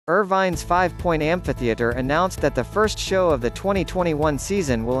Irvine's FivePoint Amphitheater announced that the first show of the 2021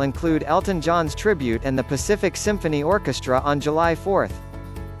 season will include Elton John's tribute and the Pacific Symphony Orchestra on July 4.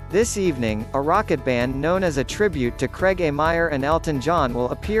 This evening, a rocket band known as a tribute to Craig A. Meyer and Elton John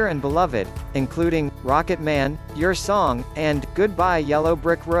will appear in Beloved, including Rocket Man, Your Song, and Goodbye Yellow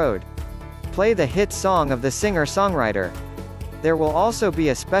Brick Road. Play the hit song of the singer-songwriter. There will also be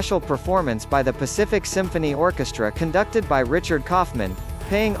a special performance by the Pacific Symphony Orchestra conducted by Richard Kaufman,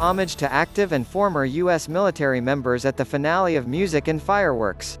 paying homage to active and former U.S. military members at the finale of Music and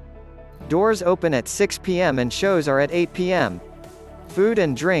Fireworks. Doors open at 6 p.m. and shows are at 8 p.m. Food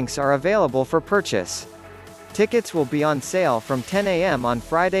and drinks are available for purchase. Tickets will be on sale from 10 a.m. on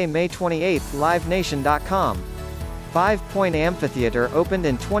Friday, May 28. LiveNation.com. FivePoint Amphitheater opened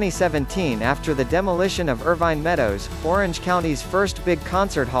in 2017 after the demolition of Irvine Meadows, Orange County's first big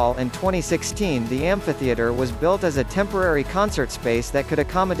concert hall in 2016. The amphitheater was built as a temporary concert space that could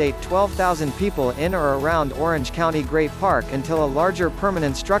accommodate 12,000 people in or around Orange County Great Park until a larger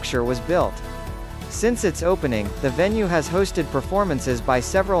permanent structure was built. Since its opening, the venue has hosted performances by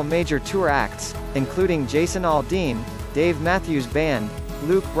several major tour acts, including Jason Aldean, Dave Matthews Band,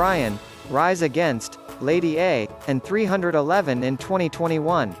 Luke Bryan, Rise Against, Lady A, and 311 in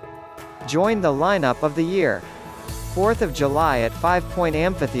 2021. Join the lineup of the year. 4th of July at FivePoint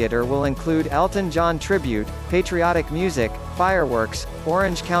Amphitheater will include Elton John tribute, patriotic music, fireworks,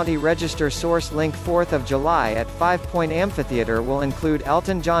 Orange County Register source link. 4th of July at FivePoint Amphitheater will include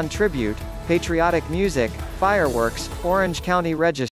Elton John tribute, patriotic music, fireworks, Orange County Register.